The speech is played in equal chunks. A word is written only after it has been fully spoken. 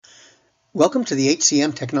Welcome to the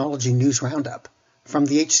HCM Technology News Roundup from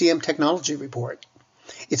the HCM Technology Report.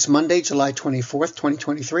 It's Monday, July 24th,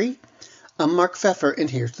 2023. I'm Mark Pfeffer, and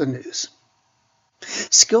here's the news.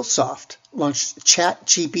 SkillSoft launched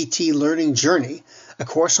ChatGPT Learning Journey, a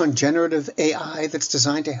course on generative AI that's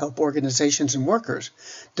designed to help organizations and workers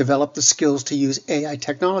develop the skills to use AI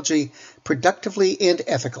technology productively and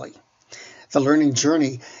ethically. The Learning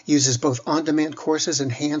Journey uses both on-demand courses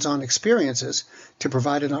and hands-on experiences to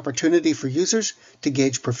provide an opportunity for users to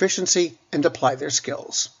gauge proficiency and apply their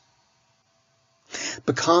skills.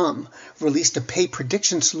 beqom released a pay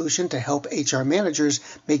prediction solution to help HR managers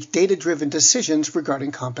make data-driven decisions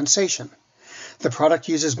regarding compensation. The product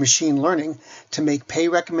uses machine learning to make pay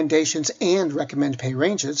recommendations and recommend pay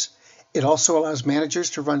ranges. It also allows managers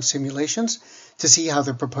to run simulations to see how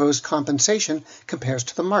their proposed compensation compares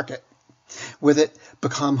to the market. With it,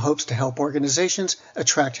 beqom hopes to help organizations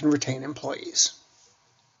attract and retain employees.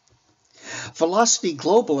 Velocity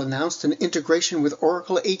Global announced an integration with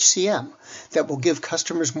Oracle HCM that will give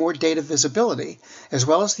customers more data visibility, as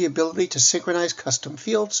well as the ability to synchronize custom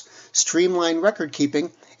fields, streamline record keeping,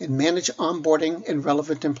 and manage onboarding and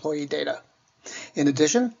relevant employee data. In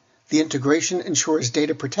addition, the integration ensures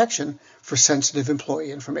data protection for sensitive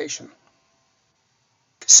employee information.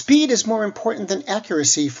 Speed is more important than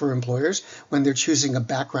accuracy for employers when they're choosing a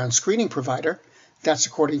background screening provider. That's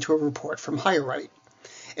according to a report from HireRight.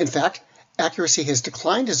 In fact, accuracy has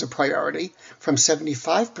declined as a priority from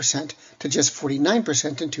 75% to just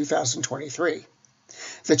 49% in 2023.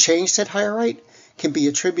 The change, said HireRight, can be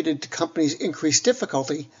attributed to companies' increased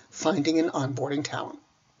difficulty finding and onboarding talent.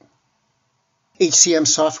 HCM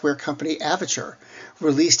software company Avature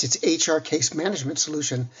released its HR case management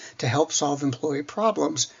solution to help solve employee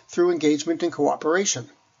problems through engagement and cooperation.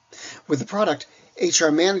 With the product, HR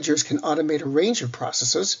managers can automate a range of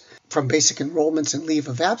processes, from basic enrollments and leave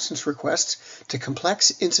of absence requests to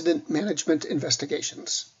complex incident management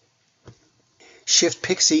investigations.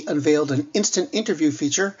 ShiftPixie unveiled an instant interview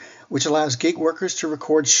feature which allows gig workers to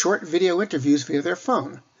record short video interviews via their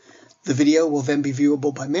phone. The video will then be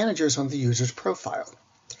viewable by managers on the user's profile.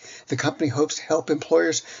 The company hopes to help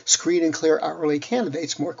employers screen and clear hourly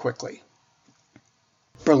candidates more quickly.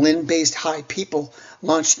 Berlin-based High People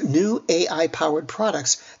launched new AI-powered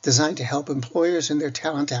products designed to help employers in their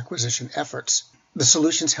talent acquisition efforts. The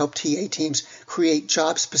solutions help TA teams create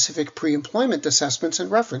job-specific pre-employment assessments and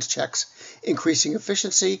reference checks, increasing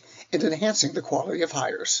efficiency and enhancing the quality of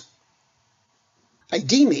hires.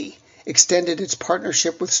 ID.me extended its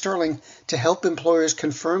partnership with Sterling to help employers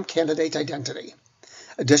confirm candidate identity.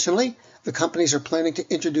 Additionally, the companies are planning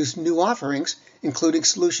to introduce new offerings, including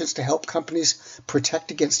solutions to help companies protect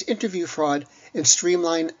against interview fraud and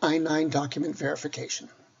streamline I-9 document verification.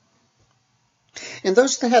 And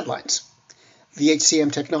those are the headlines. The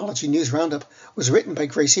HCM Technology News Roundup was written by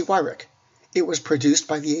Gracie Wyrick. It was produced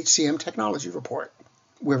by the HCM Technology Report.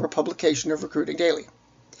 We're a publication of Recruiting Daily.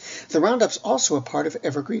 The Roundup's also a part of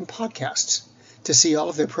Evergreen Podcasts. To see all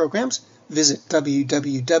of their programs, visit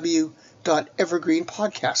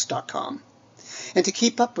www.evergreenpodcast.com. And to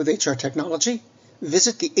keep up with HR technology,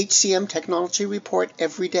 visit the HCM Technology Report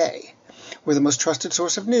every day. We're the most trusted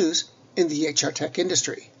source of news in the HR tech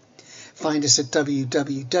industry. Find us at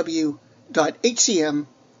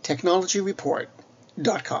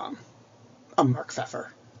www.hcmtechnologyreport.com. I'm Mark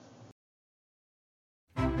Pfeffer.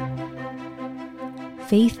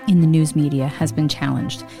 Faith in the news media has been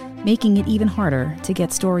challenged, making it even harder to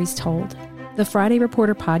get stories told. The Friday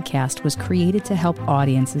Reporter podcast was created to help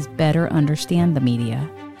audiences better understand the media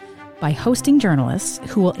by hosting journalists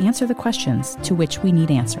who will answer the questions to which we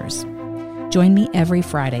need answers. Join me every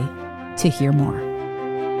Friday to hear more.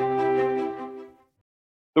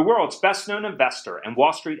 The world's best-known investor and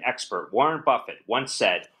Wall Street expert Warren Buffett once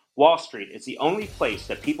said, "Wall Street is the only place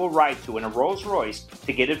that people ride to in a Rolls-Royce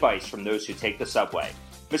to get advice from those who take the subway."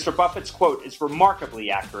 Mr. Buffett's quote is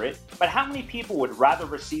remarkably accurate, but how many people would rather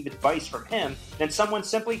receive advice from him than someone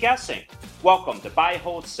simply guessing? Welcome to Buy,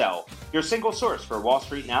 Hold, Sell, your single source for Wall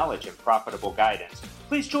Street knowledge and profitable guidance.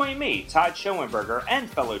 Please join me, Todd Schoenberger, and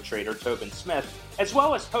fellow trader Tobin Smith, as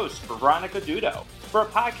well as host Veronica Dudo, for a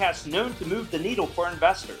podcast known to move the needle for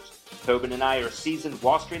investors. Tobin and I are seasoned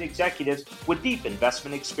Wall Street executives with deep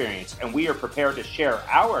investment experience, and we are prepared to share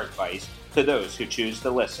our advice to those who choose to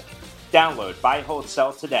listen. Download Buy, Hold,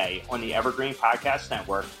 Sell today on the Evergreen Podcast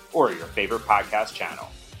Network or your favorite podcast channel.